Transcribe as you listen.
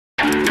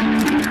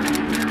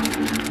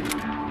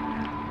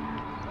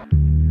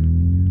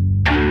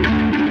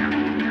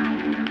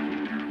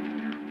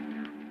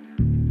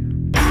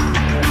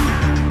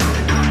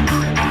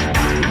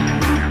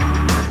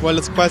well,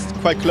 it's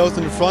quite close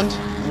in the front.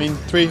 I mean,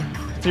 three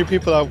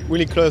people are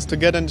really close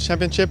together in the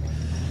championship.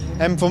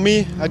 And for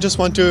me, I just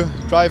want to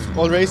drive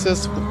all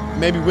races,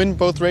 maybe win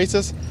both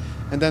races,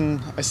 and then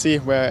I see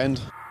where I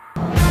end.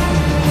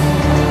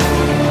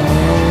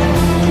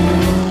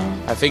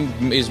 I think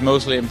it's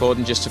mostly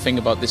important just to think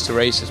about these two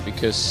races,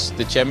 because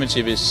the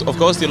championship is, of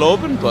course, still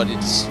open, but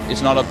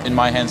it's not up in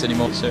my hands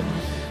anymore. So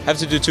have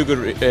to do two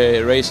good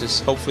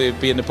races, hopefully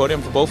be in the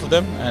podium for both of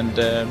them, and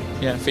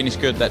yeah, finish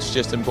good. That's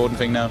just the important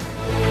thing now.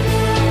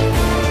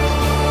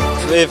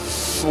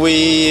 If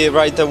we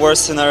write the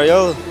worst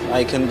scenario,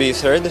 I can be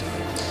third,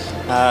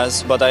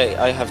 but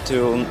I have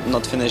to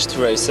not finish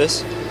two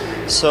races.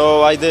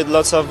 So I did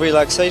lots of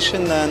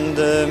relaxation,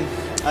 and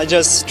I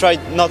just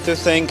tried not to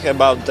think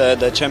about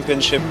the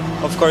championship.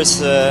 Of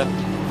course, it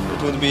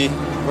would be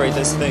the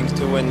greatest thing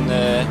to win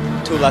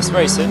two last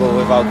races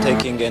without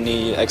taking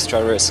any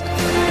extra risk.